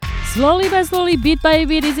Slowly but slowly, beat by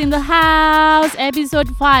beat is in the house.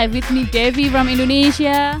 Episode 5 with me, Devi from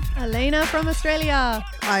Indonesia. Elena from Australia.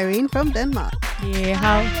 Irene from Denmark. Yeah,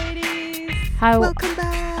 Hi, ladies. Welcome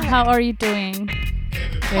back. How are you doing?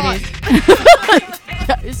 Hot.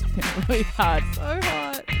 Yeah, it's been really hot. So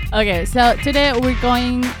hot. Okay, so today we're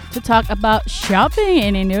going to talk about shopping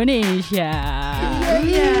in Indonesia.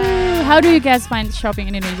 Yeah. How do you guys find shopping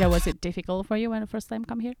in Indonesia? Was it difficult for you when the first time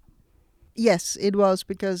come here? Yes, it was,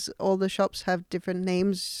 because all the shops have different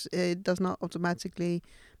names. It does not automatically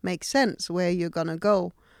make sense where you're gonna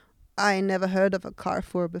go. I never heard of a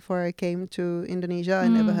Carrefour before I came to Indonesia. I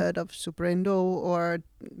never heard of Superindo or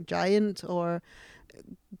Giant or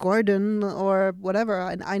Gordon or whatever.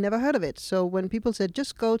 I never heard of it. So when people said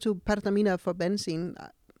just go to Pertamina for benzene,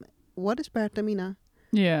 what is Pertamina?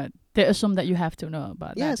 Yeah, they assume that you have to know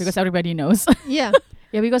about that Yes. because everybody knows. Yeah.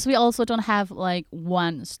 Yeah, because we also don't have like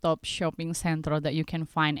one-stop shopping center that you can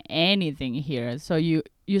find anything here. So you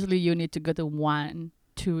need to go to 1,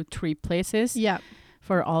 2, 3 places Yeah.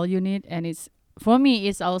 for all you need. And it's for me,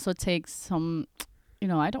 it also takes some,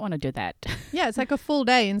 I don't want to do that. Yeah, it's like a full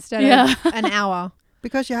day instead Yeah. of an hour.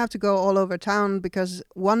 Because you have to go all over town, because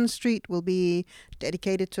one street will be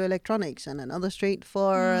dedicated to electronics and another street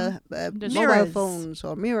for Just mobile mirrors. phones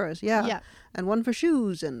or mirrors, yeah. And one for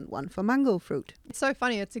shoes and one for mango fruit. It's so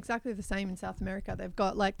funny. It's exactly the same in South America. They've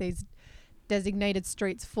got like these designated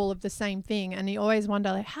streets full of the same thing. And you always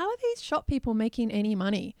wonder, like, how are these shop people making any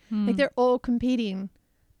money? Like they're all competing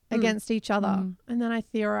against each other. And then I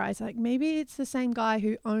theorize, like, maybe it's the same guy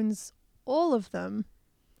who owns all of them,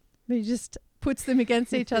 but he just puts them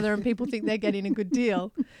against each other and people think they're getting a good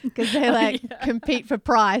deal because they like compete for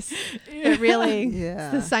price. But really,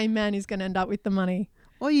 it's the same man who's going to end up with the money.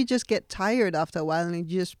 Or you just get tired after a while and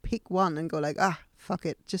you just pick one and go like, fuck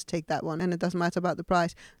it, just take that one. And it doesn't matter about the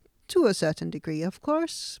price. To a certain degree, of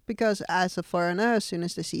course, because as a foreigner, as soon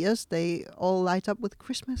as they see us, they all light up with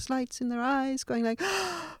Christmas lights in their eyes, going like,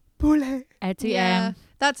 Poulet. ATM. Yeah,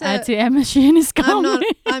 that's ATM machine is coming.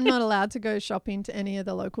 I'm not allowed to go shopping to any of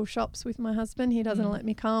the local shops with my husband. He doesn't let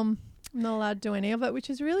me come. I'm not allowed to do any of it, which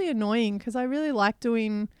is really annoying because I really like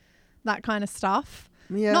doing that kind of stuff.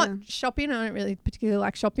 Yeah. Not shopping. I don't really particularly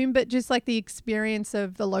like shopping, but just like the experience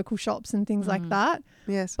of the local shops and things like that.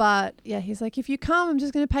 Yes. But yeah, he's like, if you come, I'm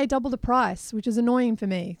just going to pay double the price, which is annoying for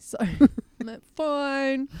me. So I'm like,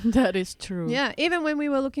 fine. That is true. Yeah. Even when we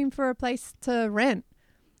were looking for a place to rent,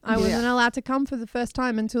 I wasn't allowed to come for the first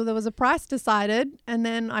time until there was a price decided, and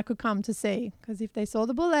then I could come to see. Because if they saw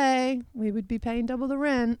the boulet, we would be paying double the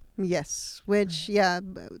rent. Yes, which,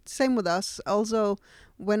 same with us. Also,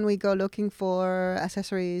 when we go looking for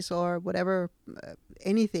accessories or whatever,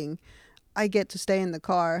 anything, I get to stay in the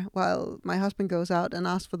car while my husband goes out and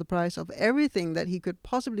asks for the price of everything that he could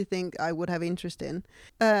possibly think I would have interest in.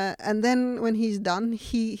 And then when he's done,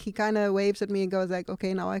 he kind of waves at me and goes like,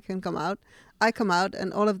 okay, now I can come out. I come out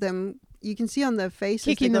and all of them, you can see on their faces.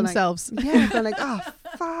 Kicking themselves. They're like,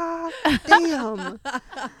 fuck, damn.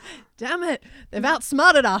 Damn it. They've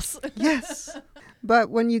outsmarted us. Yes.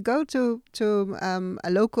 But when you go to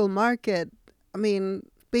a local market, I mean,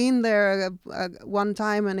 been there one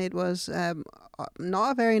time and it was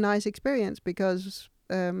not a very nice experience because,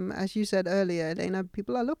 as you said earlier, Elena,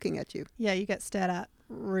 people are looking at you. Yeah, you get stared at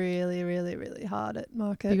really, really, really hard at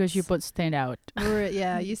markets. Because you both stand out.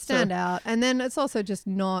 Yeah, you stand out. And then it's also just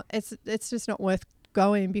not, it's just not worth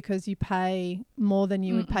going because you pay more than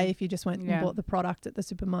you would pay if you just went and bought the product at the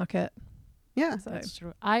supermarket. Yeah. So That's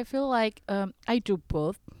true. I feel like I do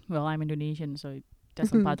both. Well, I'm Indonesian, so it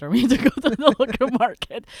doesn't bother me to go to the local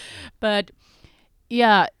market. But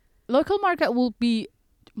yeah, local market will be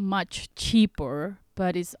much cheaper,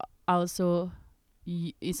 but it's also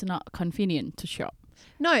it's not convenient to shop.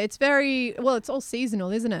 no, it's it's all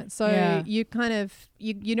seasonal, isn't it? So you kind of,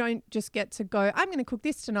 you don't just get to go, I'm going to cook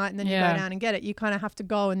this tonight and then you go down and get it. You kind of have to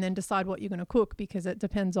go and then decide what you're going to cook because it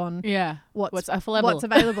depends on what's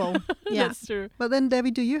available. Yeah. That's true. But then,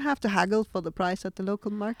 Debbie, do you have to haggle for the price at the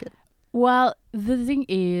local market? Well, the thing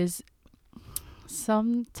is,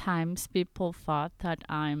 sometimes people thought that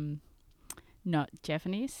I'm not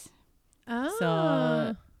Japanese.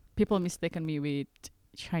 So people mistaken me with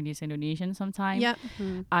Chinese Indonesian sometimes. Yeah.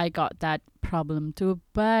 I got that problem too,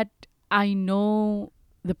 but I know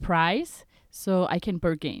the price, so I can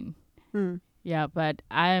bargain. Yeah, but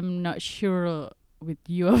I'm not sure with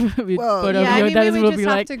you, with both of you. I mean, we will just be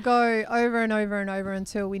have like to go over and over and over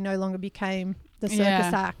until we no longer became the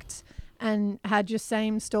circus act and had your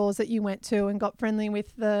same stores that you went to and got friendly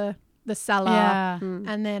with the seller. yeah.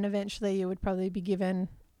 And then eventually you would probably be given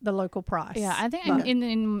the local price. Yeah, I think But-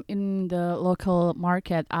 in the local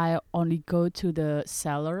market, I only go to the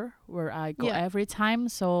seller where I go Yeah. every time,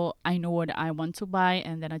 so I know what I want to buy,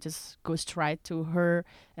 and then I just go straight to her,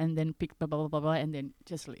 and then pick blah blah blah blah, blah and then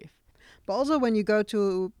just leave. But also when you go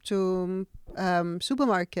to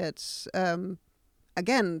supermarkets,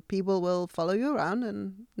 again, people will follow you around,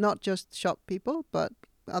 and not just shop people, but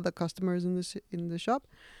other customers in the shop,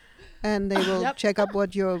 and they will Yep. check up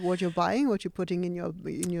what you're buying, what you're putting in your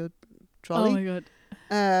Oh trolley, my god!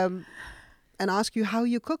 and ask you how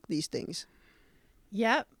you cook these things.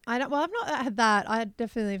 Yeah, I've not had that. I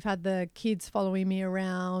definitely have had the kids following me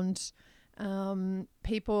around,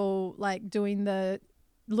 people like doing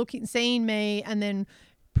seeing me and then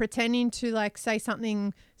pretending to like say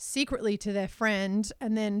something secretly to their friend,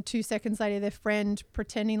 and then 2 seconds later their friend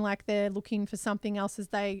pretending like they're looking for something else as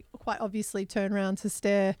they quite obviously turn around to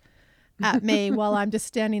stare at me while I'm just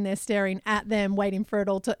standing there staring at them, waiting for it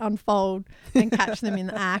all to unfold and catch them in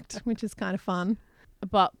the act, which is kind of fun.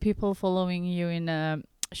 About people following you in a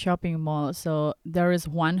shopping mall. So there is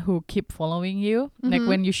one who keep following you, like Mhm.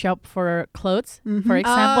 when you shop for clothes, Mhm. for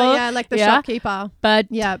example. Oh, yeah, like the Yeah. shopkeeper. But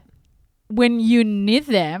Yeah. when you need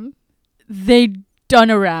them, they turn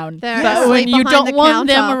around. They're But asleep when you behind the don't want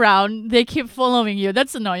them counter. around, they keep following you.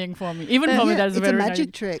 That's annoying for me. Even for me, that's it's very a magic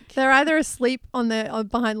annoying. trick. They're either asleep on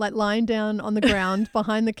behind, like lying down on the ground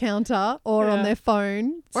behind the counter, or on Yeah. their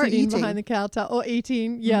phone, Or sitting eating. behind the counter, or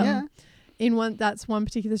eating. Yeah. Yeah. In one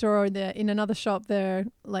particular store, or in another shop, there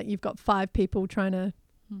like you've got 5 people trying to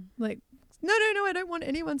like, no, I don't want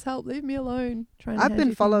anyone's help. Leave me alone. Trying to I've hand been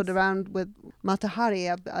you followed things. around with Matahari.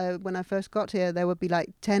 When I first got here, there would be like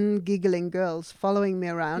 10 giggling girls following me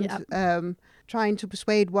around, trying to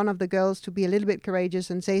persuade one of the girls to be a little bit courageous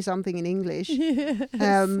and say something in English.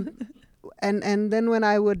 Yes. And then when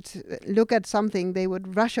I would look at something, they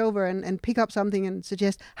would rush over and pick up something and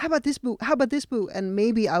suggest, how about this boo? How about this boo? And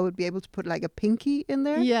maybe I would be able to put like a pinky in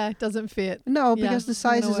there. Yeah, it doesn't fit. No, Yeah, because the it's not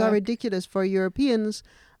gonna sizes are work. ridiculous for Europeans.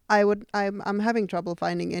 I'm having trouble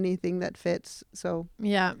finding anything that fits. So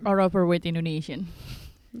Yeah. Or overweight Indonesian.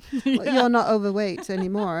 well, you're not overweight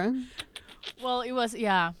anymore. Well, it was,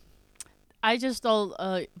 yeah. I just told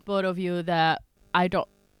both of you that I don't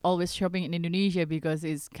always shopping in Indonesia because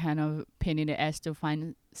it's kind of pain in the ass to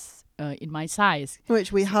find in my size.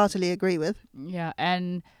 Which we heartily agree with. Yeah,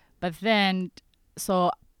 but then, so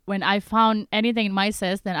when I found anything in my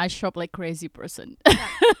size, then I shop like crazy person.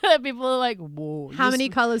 People are like, whoa. How this- many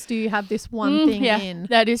colors do you have this one thing yeah, in?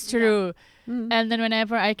 that is true. Mm. And then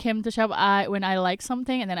whenever I came to shop, when I like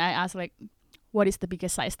something, and then I ask like, what is the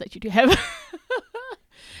biggest size that you do have?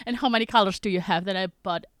 And how many colors do you have? Then I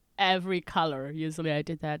bought every color. Usually I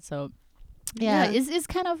did that. So yeah, Yeah. it's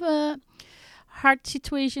kind of a hard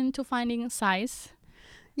situation to finding size.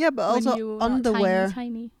 Yeah, but when also you are underwear.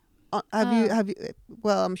 Tiny. Have you?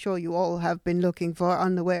 Well, I'm sure you all have been looking for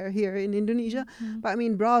underwear here in Indonesia. Mhm. But I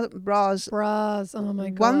mean, bras. Bras. Oh my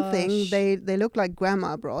god. One thing, they look like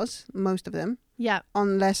grandma bras, most of them, Yeah.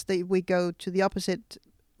 unless we go to the opposite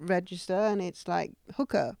register and it's like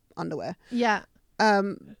hooker underwear. Yeah.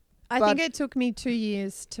 I But- think it took me 2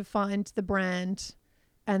 years to find the brand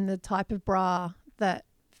and the type of bra that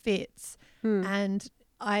fits. Hmm. And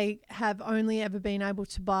I have only ever been able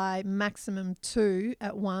to buy maximum 2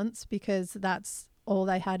 at once because that's all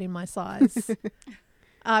they had in my size.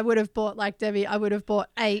 I would have bought, like Debbie, I would have bought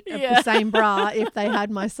 8 of Yeah. the same bra if they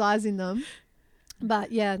had my size in them.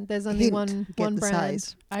 But yeah, there's only Hint, one get the brand.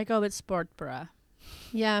 size. I go with sport bra.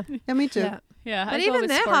 Yeah. Yeah, me too. Yeah. Yeah, But I go even with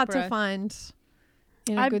they're sport hard bra. to find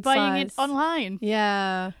in a I'm good buying size. it online.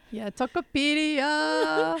 Yeah. Yeah.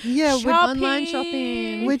 Tokopedia. Yeah, Online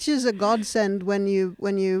shopping. which is a godsend when you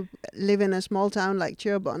live in a small town like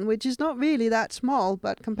Cirebon, which is not really that small,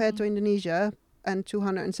 but compared to Indonesia and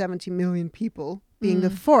 270 million people, being the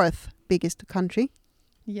Mm. 4th biggest country.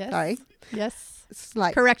 Yes. Sorry. Yes. It's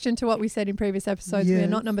like Correction to what we said in previous episodes. We're Yes.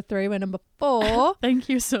 not number 3, we're number 4. Thank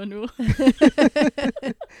you, Sonu.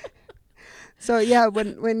 so. Yeah,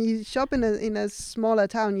 when you shop in a smaller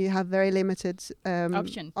town, you have very limited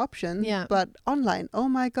options. Yeah. But online, oh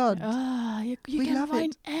my god, You We can love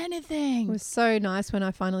find it. anything. It was so nice when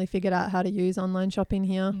I finally figured out how to use online shopping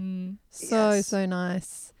here. Mm. Yes. So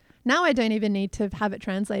nice. Now I don't even need to have it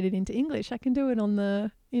translated into English. I can do it on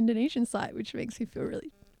the Indonesian site, which makes me feel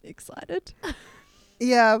really excited.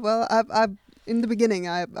 Yeah, well, I in the beginning,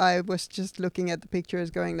 I was just looking at the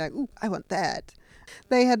pictures, going like, "Ooh, I want that."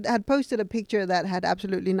 They had posted a picture that had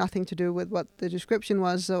absolutely nothing to do with what the description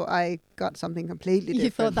was, so I got something completely You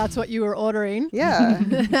thought different. that's what you were ordering? Yeah.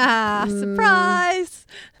 Surprise!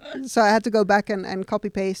 So I had to go back and copy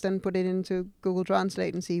paste and put it into Google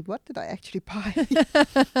Translate and see what did I actually buy.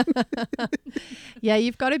 Yeah,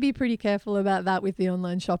 you've got to be pretty careful about that with the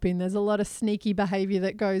online shopping. There's a lot of sneaky behavior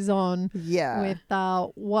that goes on Yeah. with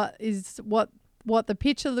what the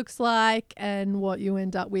picture looks like and what you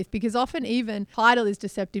end up with, because often even title is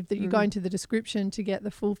deceptive, that you go into the description to get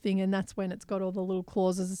the full thing, and that's when it's got all the little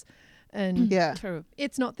clauses and Yeah. True.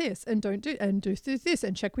 it's not this, and don't do, and do this,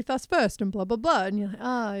 and check with us first, and blah blah blah, and you're like,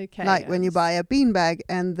 oh, okay, Like when you buy a bean bag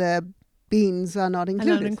and the beans are not and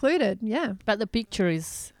included. not included, yeah, But the picture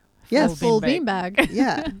is Yes. full beanbag. beanbag.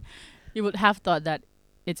 Yeah. You would have thought that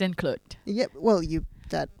it's included. Yeah. Well,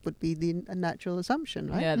 that would be the natural assumption,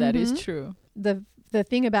 right? Yeah, that is Mhm. true. The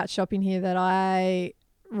thing about shopping here that I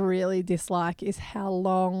really dislike is how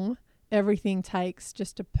long everything takes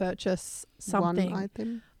just to purchase something. One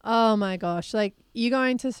item. Oh my gosh. Like you go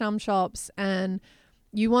into some shops and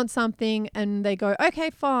you want something and they go, okay,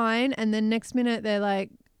 fine. And then next minute they're like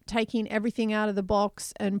taking everything out of the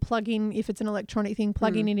box and plugging, if it's an electronic thing,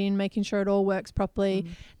 plugging it in, making sure it all works properly.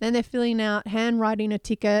 Then they're filling out, handwriting a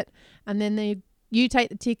ticket, and then you take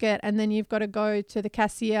the ticket, and then you've got to go to the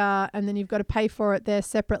cashier, and then you've got to pay for it there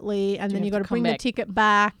separately, and then you've got to bring the ticket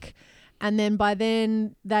back. And then by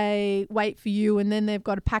then they wait for you, and then they've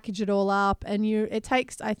got to package it all up, and it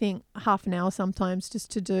takes, I think, half an hour sometimes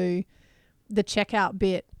just to do the checkout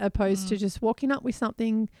bit, opposed to just walking up with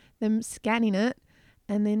something, them scanning it,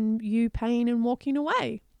 and then you paying and walking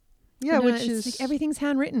away. Yeah, You know, which it's is like everything's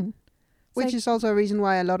handwritten. which is also a reason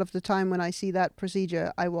why a lot of the time when I see that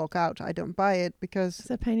procedure, I walk out. I don't buy it because It's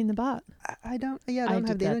a pain in the butt. I don't. Yeah, I I don't do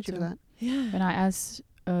have the that energy for too. that. Yeah. When I asked,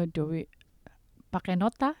 do we pakai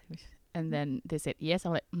nota? And then they said yes.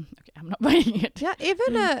 I'm like, okay, I'm not buying it. Yeah,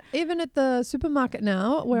 even at the supermarket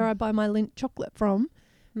now, where I buy my Lindt chocolate from,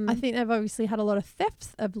 I think they've obviously had a lot of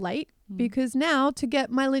thefts of late, because now to get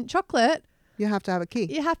my Lindt chocolate, You have to have a key.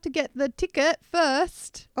 you have to get the ticket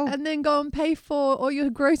first, Oh. and then go and pay for all your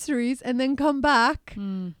groceries, and then come back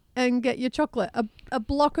and get your chocolate, a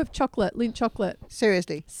block of chocolate, Lindt chocolate.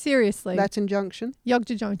 Seriously, Seriously, that's injunction.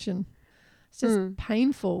 Yogja Junction. It's just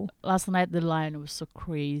painful. Last night the line was so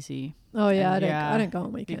crazy Oh yeah, And I don't go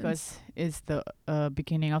on weekends. because it's the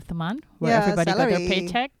beginning of the month where Yeah, everybody got their salary.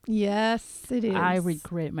 paycheck. Yes, it is. I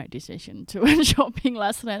regret my decision to went shopping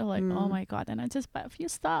last night. I'm like, oh my god, and I just bought a few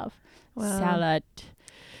stuff, Wow. salad.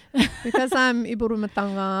 Because I'm ibu rumah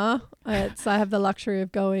tangga, I have the luxury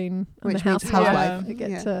of going. I'm Which a means housewife. housewife. I get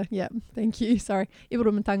Yeah. to, thank you. Sorry. Ibu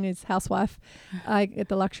rumah tangga is housewife. I get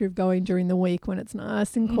the luxury of going during the week when it's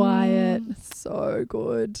nice and quiet. It's so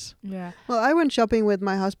good. Yeah, Well, I went shopping with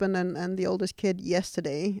my husband and the oldest kid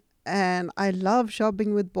yesterday, and I love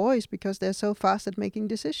shopping with boys because they're so fast at making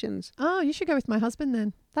decisions. Oh, you should go with my husband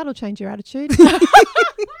then. That'll change your attitude.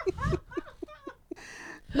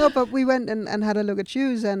 No, but we went and had a look at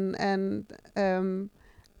shoes, and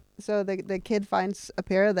so the kid finds a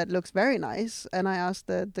pair that looks very nice, and I asked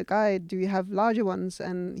the guy, do you have larger ones?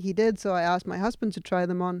 And he did, so I asked my husband to try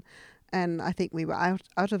them on, and I think we were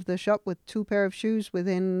out of the shop with 2 pair of shoes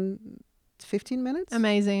within 15 minutes.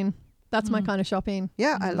 Amazing. That's my kind of shopping.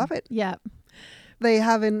 Yeah, I love it. Yeah. They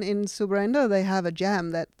have in Subrendo, they have a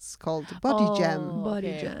jam that's called Body Jam.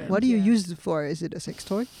 Body jam. What do you use it for? Is it a sex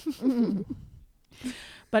toy?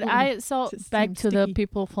 but I saw Just back seems to the sticky.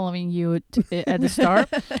 people following you at the store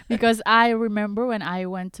because I remember when I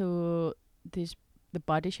went to the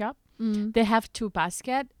body shop, they have 2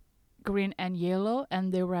 baskets, green and yellow,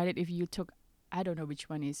 and they write it if you took, I don't know which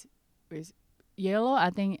one is yellow.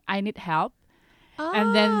 I think I need help.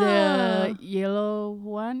 And then the yellow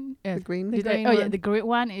one, The green? The green oh yeah, one. the green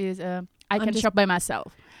one is I I'm can just- shop by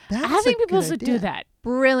myself. That's I think a people good should idea. do that.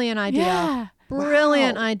 Brilliant idea. Yeah,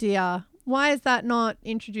 Brilliant Wow. idea. Why is that not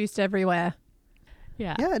introduced everywhere?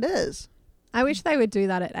 yeah. Yeah, it is. I wish they would do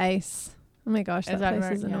that at Ace. Oh my gosh, Is that that place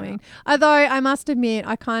right? is Yeah. annoying. Although I must admit,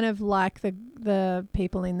 I kind of like the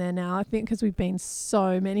people in there now. I think because we've been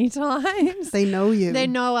so many times. They know you. They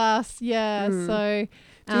know us, yeah. So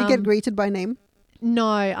Do you get greeted by name? no,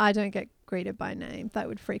 I don't get greeted by name. That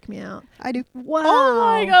would freak me out. I do. Wow. Oh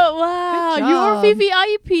my god! Wow, Good you're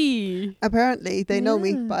job. VVIP. Apparently, they know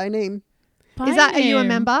me Yeah. by name. Is that, are you a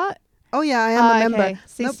member? Oh yeah, I am a member. Okay.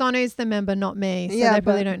 See, Nope. Sonu's the member, not me. So Yeah, they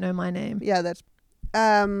probably but- don't know my name. Yeah, that's.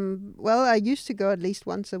 Well, I used to go at least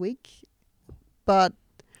once a week, but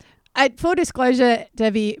Full disclosure,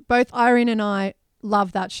 Debbie, both Irene and I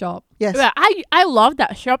love that shop. yes, Yeah, I love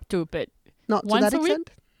that shop too, but not to once that a week?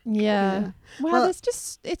 extent. Yeah. Well, Well- there's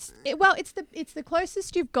just it's the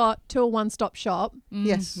closest you've got to a one-stop shop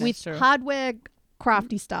Yes. that's with true. hardware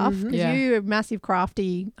crafty stuff because Mhm. Yeah. you're a massive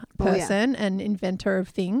crafty Oh, yeah. person and inventor of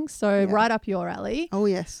things. So Yeah. right up your alley. Oh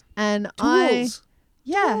yes. And Tools.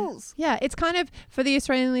 yeah. Tools. Yeah, it's kind of, for the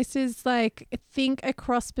Australian listeners, like think a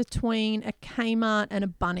cross between a Kmart and a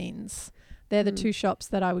Bunnings. They're the Mm. two shops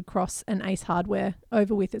that I would cross an Ace Hardware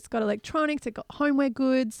over with. It's got electronics, it's got homeware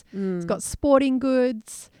goods, it's got sporting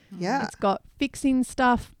goods, Yeah. it's got fixing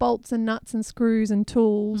stuff, bolts and nuts and screws and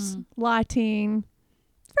tools, lighting.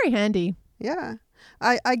 It's very handy. Yeah.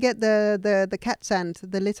 I get the cat sand,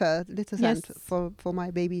 the litter sand Yes. for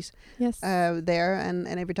my babies Yes. there, and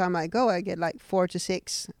every time I go, I get like 4 to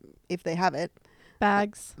 6 if they have it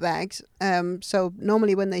Bags. bags. So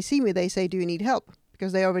normally when they see me, they say, "Do you need help?"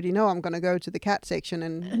 Because they already know I'm gonna go to the cat section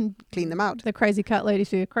and And clean them out. the crazy cat lady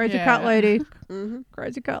too. Crazy Yeah. cat lady. hmm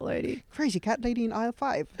Crazy cat lady. Crazy cat lady in aisle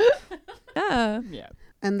 5. Yeah. Yeah.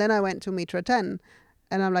 And then I went to Mitra 10,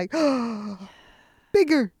 and I'm like,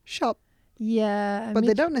 bigger shop, Yeah. but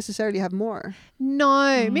they don't necessarily have more. No,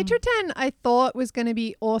 Mm. Mitra 10 I thought was going to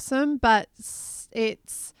be awesome, but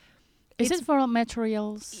it's Is it for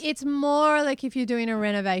materials? it's more like if you're doing a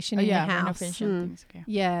renovation in yeah, the house. renovation Hmm. things. Okay.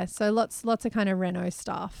 Yeah, so lots of kind of reno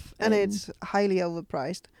stuff. And it's highly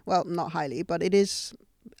overpriced. Well, not highly, but it is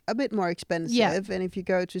a bit more expensive. Yeah. And if you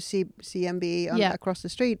go to CMB Yeah. across the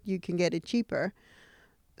street, you can get it cheaper.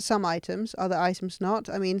 Some items, other items not.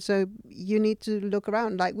 I mean, so you need to look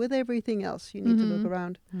around. Like with everything else, you need to look Mhm.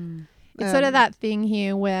 around. It's sort of Um, that thing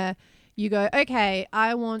here where you go, okay,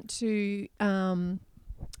 I want to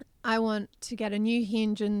get a new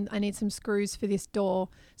hinge and I need some screws for this door.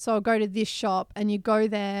 So I'll go to this shop, and you go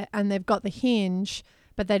there and they've got the hinge,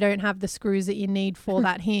 but they don't have the screws that you need for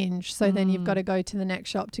that hinge. So then you've got to go to the next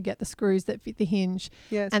shop to get the screws that fit the hinge.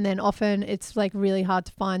 Yes. And then often it's like really hard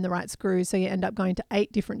to find the right screws. So you end up going to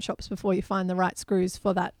 8 different shops before you find the right screws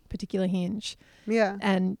for that particular hinge. yeah.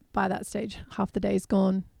 And by that stage, half the day's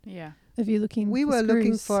gone Yeah. of you looking We for were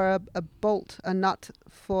looking screws. for a bolt, a nut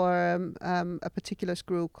for a particular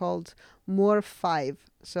screw called Moore 5.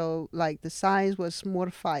 So like the size was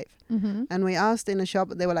Moore 5. Mhm. And we asked in a shop,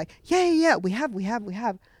 they were like, yeah, we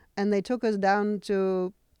have. And they took us down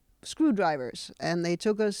to screwdrivers, and they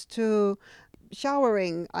took us to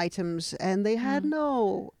showering items, and they had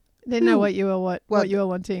no, They know Who- what you were Well, you were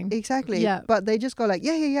wanting. exactly. Yeah. But they just go like,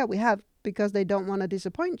 yeah, we have, because they don't want to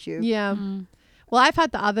disappoint you. Yeah. Mm. Well, I've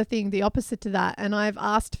had the other thing, the opposite to that, and I've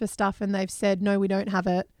asked for stuff and they've said, no, we don't have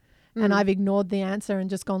it. And Mm. I've ignored the answer and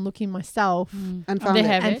just gone looking myself Mm. And Oh, found they it.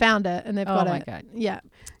 have and it? found it, and they've Oh got my it. God. Yeah.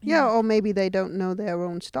 Yeah, or maybe they don't know their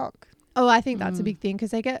own stock. Oh, I think that's a Mm. big thing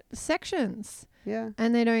because they get sections Yeah.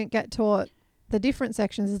 and they don't get taught the different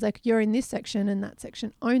sections. It's like you're in this section and that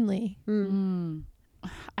section only. Mm.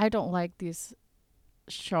 I don't like this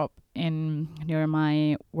shop in near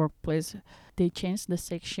my workplace. They changed the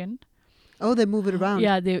section. Oh, they move it around.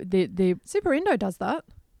 Yeah, they Super Indo does that.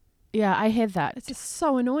 yeah, I hate that. It's just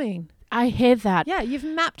so annoying. I hate that Yeah, you've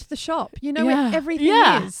mapped the shop. You know Yeah. where everything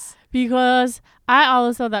Yeah. is. because I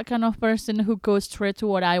also that kind of person who goes straight to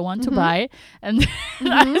what I want to Mhm. buy, and Mhm.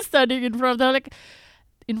 I'm standing in front of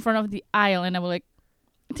in front of the aisle, and I'm like,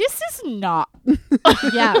 this is not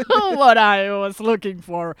Yeah. what I was looking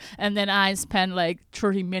for. And then I spend like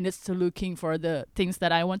 30 minutes to looking for the things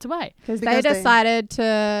that I want to buy. Because they Because they- decided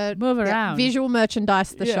to Move around. visual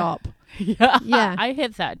merchandise the Yeah. shop. Yeah. Yeah. I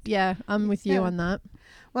hate that. Yeah, I'm with you Yeah. on that.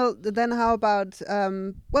 Well, then how about,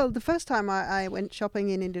 the first time I went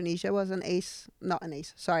shopping in Indonesia was an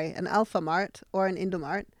Alpha Mart or an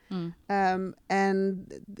Indomart. Mm.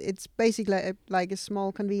 And it's basically like a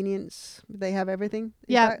small convenience. They have everything.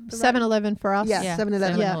 Is Yeah, that the right- 7-Eleven for us. Yeah.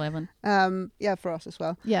 7-Eleven. 7-Eleven. Yeah, for us as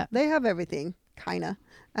well. Yeah. They have everything, kinda.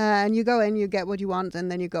 And you go in, you get what you want, and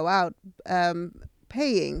then you go out.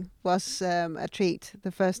 Paying was a treat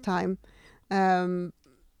the first time.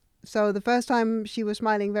 So the first time she was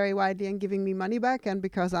smiling very widely and giving me money back, and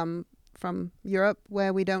because I'm from Europe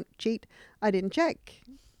where we don't cheat, I didn't check.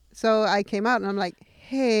 So I came out and I'm like,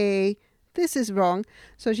 hey, this is wrong.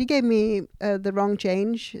 So she gave me the wrong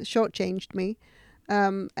change, shortchanged me.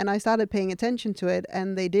 And I started paying attention to it,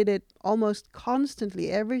 and they did it almost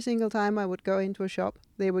constantly. Every single time I would go into a shop,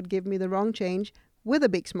 they would give me the wrong change with a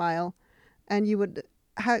big smile. And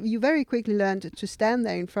you very quickly learned to stand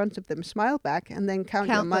there in front of them, smile back, and then count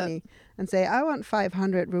your Count the- money and say, I want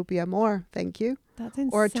 500 rupiah more, thank you. That's insane.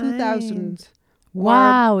 Or 2,000.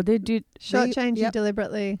 Wow, they did. Shortchange you Yep.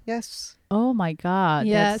 deliberately. Yes. Oh my God.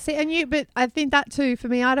 Yeah. that's- See, but I think that too, for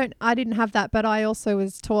me, I didn't have that, but I also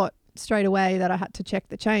was taught straight away that I had to check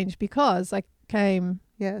the change because I came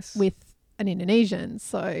Yes. with an Indonesian.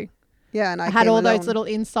 So Yeah, and I I had came all those alone. little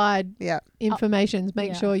inside Yeah. informations. Make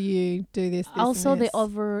yeah. sure you do this. Also, and they this.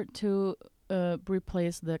 offer to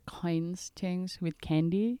replace the coins things with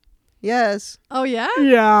candy. Yes. Oh yeah.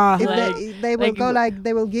 Yeah. If Like, they will like go w- like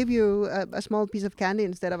they will give you a small piece of candy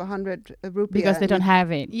instead of 100 rupiah. because they and don't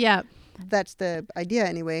have it. Yeah. That's the idea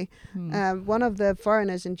anyway. Hmm. One of the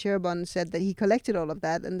foreigners in Cirebon said that he collected all of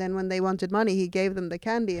that, and then when they wanted money, he gave them the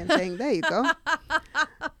candy and saying, "There you go."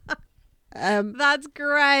 That's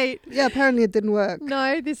great. Yeah, apparently it didn't work.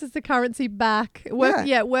 No, this is the currency back. It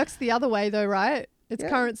works the other way though, right? It's Yeah.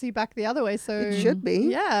 currency back the other way. So It should be.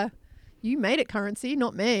 Yeah. You made it currency,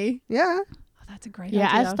 not me. Yeah. Oh, that's a great Yeah,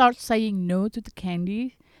 idea. I start saying no to the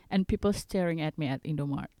candy, and people staring at me at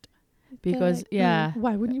Indomart They're because like, yeah,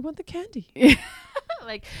 why wouldn't you want the candy?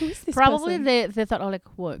 like Who is this probably person? they thought, oh, like,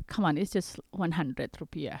 well, come on, it's just 100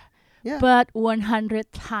 rupiah, Yeah. but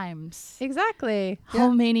 100 times. Exactly. How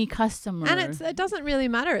Yeah. many customers? And it doesn't really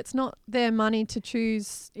matter. It's not their money to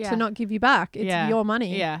choose Yeah. to not give you back. It's Yeah. your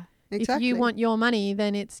money. yeah. Exactly. If you want your money,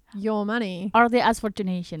 then it's your money. Or they ask for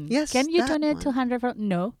donation. Yes, Can you that donate one. 200 for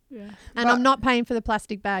no? And But- I'm not paying for the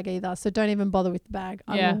plastic bag either, so don't even bother with the bag.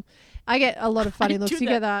 Yeah. I get a lot of funny I looks. do You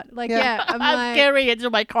get that? Like, Yeah. yeah, I'm I'm like, carrying it to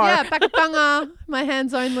my car. yeah, bakatanga, my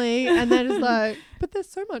hands only, and they're just like, but there's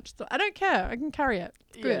so much. I don't care. I can carry it.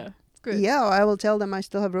 It's good. Yeah. It's good. Yeah, or I will tell them I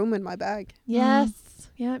still have room in my bag. Yes.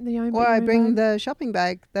 Yeah. The own Or I own bring bag. the shopping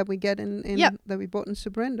bag that we get in Yep. that we bought in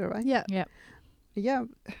Surrender, right? Yeah. Yeah.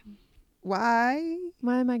 Why?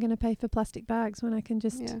 Why am I going to pay for plastic bags when I can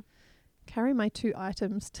just Yeah. carry my 2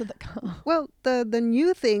 items to the car? Well, the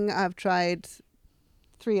new thing I've tried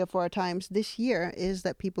 3 or 4 times this year is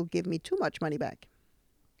that people give me too much money back.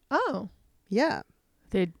 Oh, Yeah.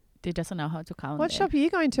 They doesn't know how to count. what it. shop are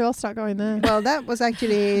you going to? I'll start going there. Well, that was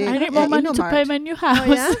actually I need more money to Indomart. pay my new house.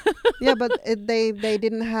 Oh yeah. Yeah, but they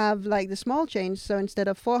didn't have like the small change, so instead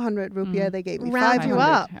of 400 rupiah, Mm. they gave me Round you 500.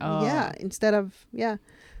 up. Oh. Yeah, instead of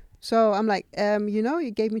So I'm like,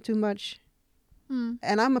 you gave me too much, Hmm.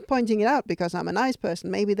 and I'm pointing it out because I'm a nice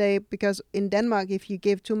person. Maybe because in Denmark, if you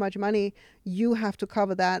give too much money, you have to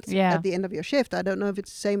cover that Yeah. at the end of your shift. I don't know if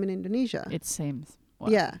it's the same in Indonesia. It seems.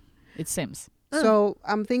 Well, Yeah. It seems. Oh. So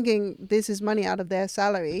I'm thinking this is money out of their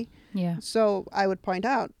salary. Yeah. So I would point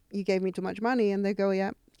out, you gave me too much money, and they go,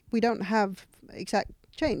 yeah, we don't have exact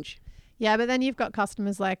change. Yeah, but then you've got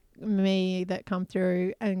customers like me that come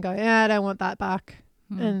through and go, yeah, I don't want that back.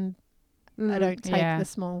 Hmm. And I don't take Yeah. the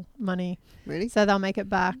small money. Really So they'll make it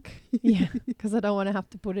back. Yeah, because I don't want to have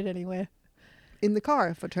to put it anywhere. in the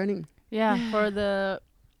car for turning. Yeah, for the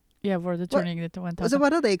turning it to 1,000. So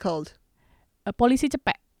what are they called? Polisi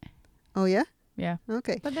cepat. Oh yeah. Yeah.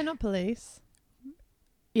 Okay. But they're not police.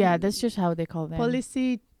 Yeah, that's just how they call them.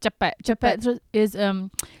 Policy. Cepat. Cepat is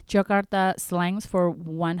Jakarta slangs for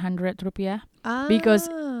 100 rupiah. Because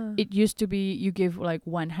It used to be you give like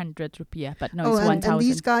 100 rupiah, but now it's and 1,000.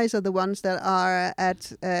 these guys are the ones that are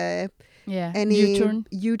at yeah. any U-turn.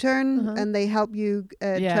 U-turn, Uh-huh. and they help you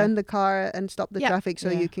Yeah. turn the car and stop the Yeah. traffic so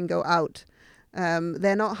Yeah. you can go out.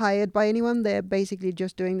 They're not hired by anyone. They're basically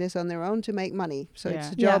just doing this on their own to make money. So it's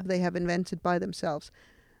Yeah. a job Yeah. they have invented by themselves.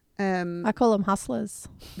 I call them hustlers.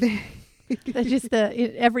 They're just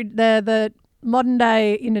the modern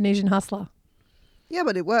day Indonesian hustler. Yeah,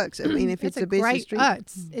 but it works. I mean, if it's a busy great, street.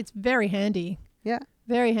 it's very handy. Yeah.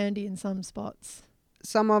 Very handy in some spots.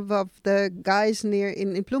 Some of the guys near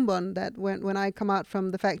in Plumbon that when I come out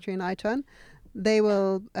from the factory in I-turn, they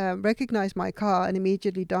will recognize my car and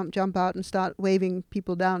immediately jump out and start waving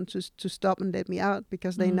people down to stop and let me out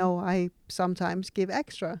because they Mm. know I sometimes give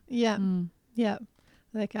extra. Yeah. Mm. Yeah.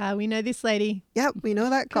 Like, we know this lady. Yep, we know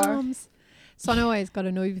that car. Comes. Son always got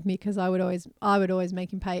annoyed with me because I would always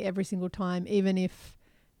make him pay every single time, even if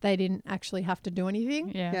they didn't actually have to do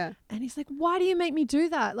anything. Yeah. Yeah. And he's like, why do you make me do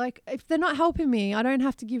that? Like, if they're not helping me, I don't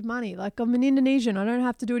have to give money. Like, I'm an Indonesian. I don't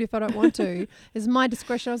have to do it if I don't want to. It's my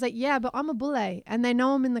discretion. I was like, yeah, but I'm a bule and they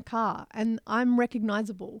know I'm in the car and I'm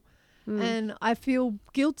recognizable. Mm. And I feel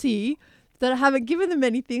guilty that I haven't given them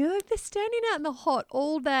anything. Like, they're standing out in the hot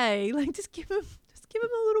all day. Like, just give them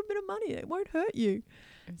a little bit of money. It won't hurt you.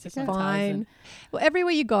 It's It's just fine. Well,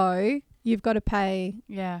 everywhere you go, you've got to pay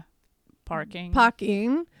Yeah. Parking.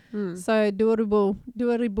 parking. Mm. So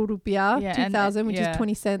 2,000 rupiah, Yeah, and, 2,000, which yeah. is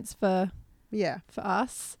 20 cents for Yeah,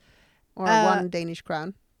 us. or Uh, 1 Danish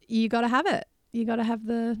crown. You got to have it. You got to have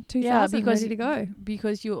the 2,000 Yeah, because ready to go.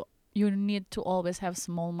 because you need to always have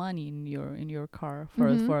small money in your car for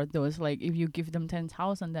Mhm. for those, like if you give them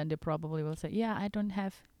 10,000, then they probably will say, yeah, I don't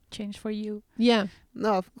have change for you. Yeah.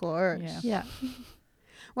 No, of course. Yeah. Yeah.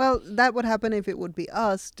 Well, that would happen if it would be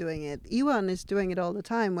us doing it. Iwan is doing it all the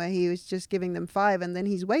time, where he was just giving them 5, and then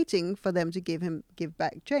he's waiting for them to give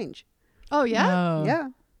back change. Oh, yeah? No. Yeah,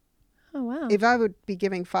 Oh wow. If I would be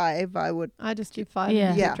giving 5, I would. I just give 5 Yeah.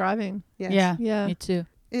 and keep Yeah. driving. Yes. Yeah, Yeah. me too.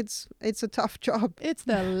 It's a tough job. It's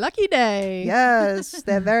the lucky day. Yes,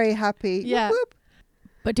 they're very happy. Yeah. Whoop, whoop.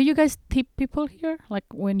 But do you guys tip people here? Like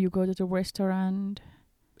when you go to the restaurant?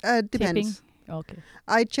 Depends. Tipping? Okay.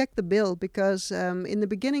 I check the bill because in the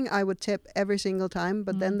beginning I would tip every single time,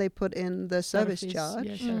 but then Mm. they put in the service charge,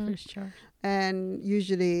 Yeah, Mm. service charge. and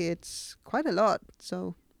usually it's quite a lot.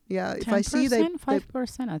 So yeah, if I see they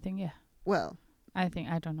 5%, I think. Yeah, well, I think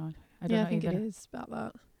I don't know. I don't Yeah, know I think either. it is about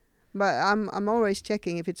that. but I'm always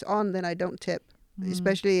checking if it's on, then I don't tip. Mm.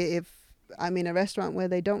 Especially if I'm in a restaurant where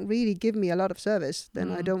they don't really give me a lot of service,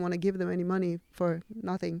 then I Mm. don't want to give them any money for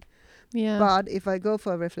nothing. Yeah. But if I go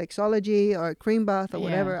for a reflexology or a cream bath or Yeah.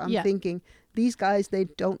 whatever, I'm Yeah. thinking these guys, they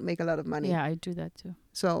don't make a lot of money. Yeah, I do that too.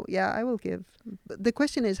 So yeah, I will give. But the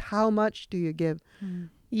question is, how much do you give?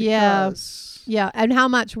 yeah. Because- Yeah. And how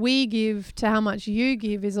much we give to how much you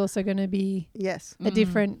give is also going to be Yes. a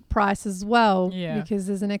different price as well. Yeah. Because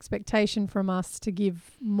there's an expectation from us to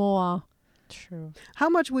give more. True. How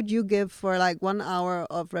much would you give for like 1 hour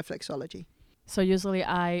of reflexology? So usually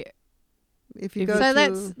I If you If go So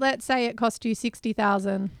to let's say it cost you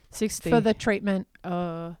 60,000 60 for the treatment.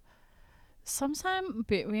 sometime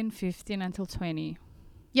between 15 until 20.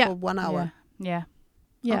 Yeah. for 1 hour. Yeah.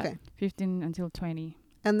 Yeah. Okay. 15 until 20.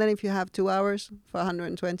 And then if you have 2 hours for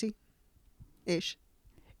 120 ish.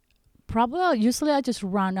 Probably usually I just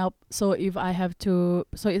run up. So if I have to,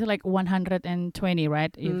 so it's like 120,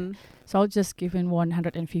 right? Mm. So I'll just give in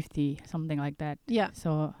 150, something like that. Yeah.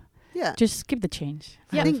 So Yeah. just keep the change.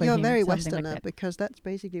 I think for you're him, very something like Westerner that. because that's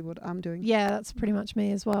basically what I'm doing. Yeah, that's pretty much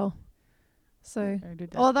me as well. So I do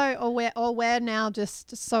that. although we're now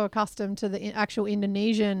just so accustomed to the actual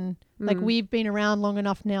Indonesian, like Mm. we've been around long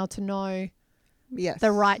enough now to know Yes.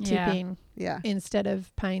 the right Yeah. tipping Yeah. instead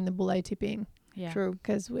of paying the boule tipping, yeah. True.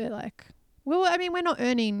 because we're like, well, I mean, we're not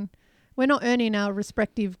earning our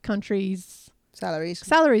respective countries' Salaries.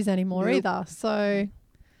 salaries anymore Nope. either. So,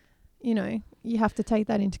 you know, you have to take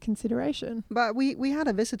that into consideration. But we had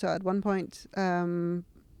a visitor at one point who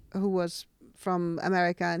was from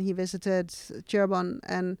America, and he visited Cirebon,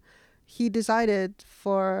 and he decided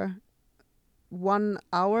for 1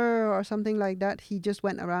 hour or something like that, he just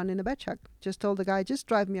went around in a bed truck. Just told the guy, just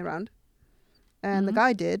drive me around. And the Mhm.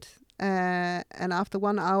 guy did. And after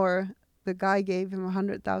 1 hour, the guy gave him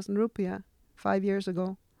 100,000 rupiah 5 years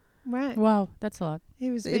ago. Right. Wow, that's a lot.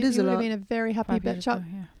 He was. It He is a would have lot. been a very happy 5 bet years shop. ago,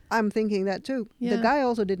 yeah. I'm thinking that too. Yeah. The guy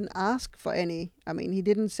also didn't ask for any. I mean, he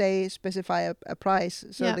didn't specify a price.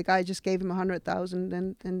 So Yeah. the guy just gave him 100,000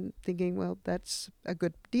 and thinking, well, that's a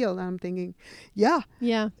good deal. And I'm thinking, yeah,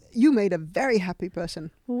 Yeah. you made a very happy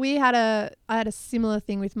person. I had a similar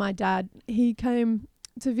thing with my dad. He came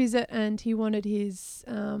to visit and he wanted his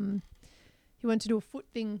he wanted to do a foot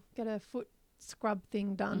thing, get a foot scrub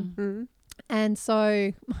thing done. Mm. And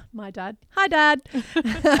so my dad, hi dad,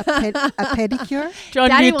 A pedicure? Don't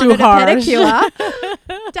Daddy be too wanted a harsh.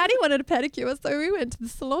 pedicure. Daddy wanted a pedicure, so we went to the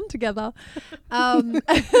salon together.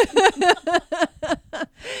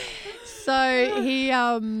 So he,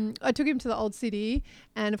 I took him to the old city,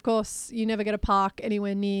 and of course, you never get a park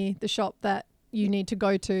anywhere near the shop that you need to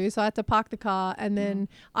go to. So I had to park the car, and then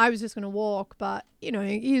I was just going to walk. But you know,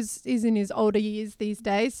 he's in his older years these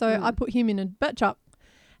days, so I put him in a bet truck,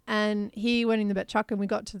 and he went in the bet truck, and we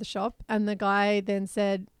got to the shop, and the guy then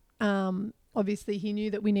said, obviously he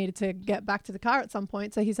knew that we needed to get back to the car at some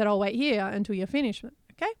point, so he said, "I'll wait here until you're finished."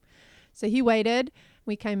 Okay, so he waited.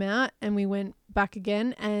 We came out and we went back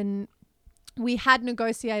again, and we had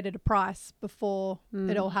negotiated a price before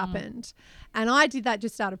it all happened. And I did that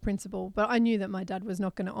just out of principle, but I knew that my dad was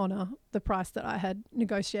not going to honour the price that I had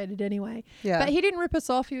negotiated anyway. Yeah. But he didn't rip us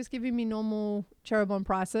off. He was giving me normal Cirebon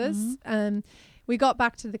prices. We got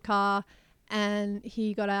back to the car and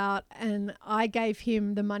he got out and I gave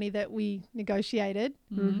him the money that we negotiated.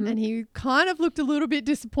 And he kind of looked a little bit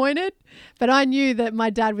disappointed, but I knew that my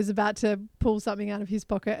dad was about to pull something out of his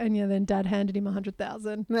pocket, and then dad handed him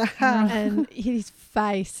 100,000 and his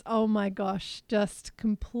face, oh my gosh, just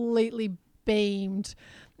completely beamed.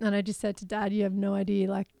 And I just said to dad, you have no idea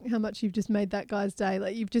like how much you've just made that guy's day.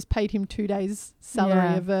 Like you've just paid him 2 days salary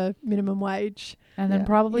Yeah. of a minimum wage. And then Yeah.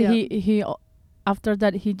 probably Yeah. he after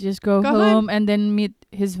that he just go home. home and then meet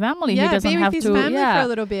his family. Yeah, he doesn't be with have his to family yeah. for a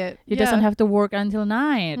little bit. He doesn't have to work until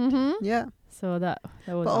night. Mm-hmm. Yeah. So that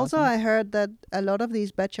was But also, awesome. I heard that a lot of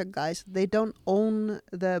these Betjak guys, they don't own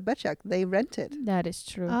the Betjak; they rent it. That is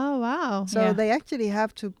true. Oh wow. So Yeah. they actually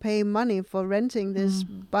have to pay money for renting this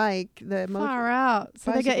bike. The Far out.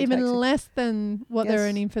 So they get bicycle even taxi. less than what they're Yes.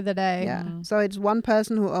 earning for the day. Yeah. Mm. So it's one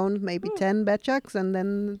person who owns maybe 10 Betjaks, and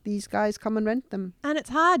then these guys come and rent them. And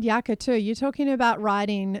it's hard, Yaka, too. You're talking about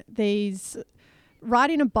riding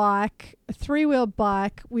a bike, a 3-wheeled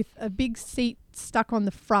bike with a big seat stuck on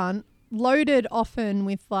the front, loaded often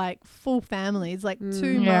with like full families, like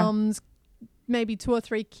 2 Yeah. mums, maybe 2 or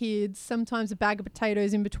 3 kids, sometimes a bag of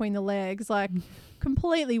potatoes in between the legs, like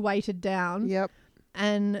completely weighted down. Yep.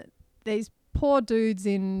 And these poor dudes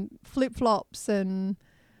in flip-flops and,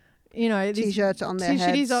 you know, these T-shirts on their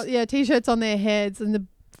T-shirts heads. T-shirts on their heads and the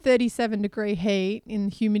 37-degree heat in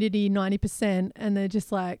humidity 90%, and they're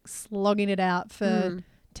just like slogging it out for Mm.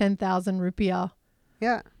 10,000 rupiah.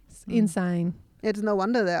 Yeah. It's insane. It's no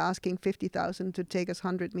wonder they're asking 50,000 to take us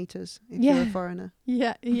 100 meters if Yeah. you're a foreigner.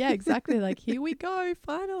 Yeah, exactly. Like, here we go,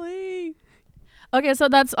 finally. Okay, so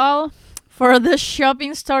that's all for the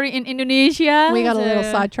shopping story in Indonesia. We got a little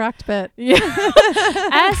So- sidetracked, but Yeah.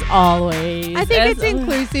 As always. I think As it's always.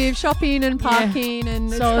 inclusive, shopping and parking, and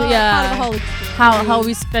it's So, not yeah, part of the whole experience. How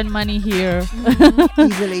we spend money here.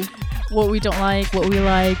 Easily. What we don't like, what we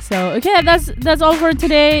like. So okay, that's all for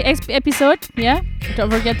today episode. Yeah,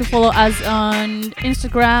 don't forget to follow us on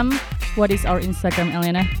Instagram. What is our Instagram,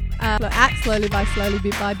 Elena? At slowly by slowly,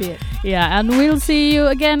 bit by bit. Yeah, and we'll see you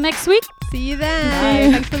again next week. See you then.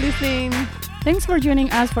 Bye. Thanks for listening. Thanks for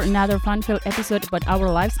joining us for another fun-filled episode about our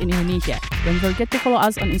lives in Indonesia. Don't forget to follow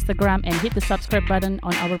us on Instagram and hit the subscribe button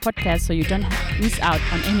on our podcast so you don't miss out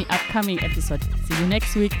on any upcoming episode. See you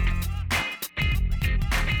next week.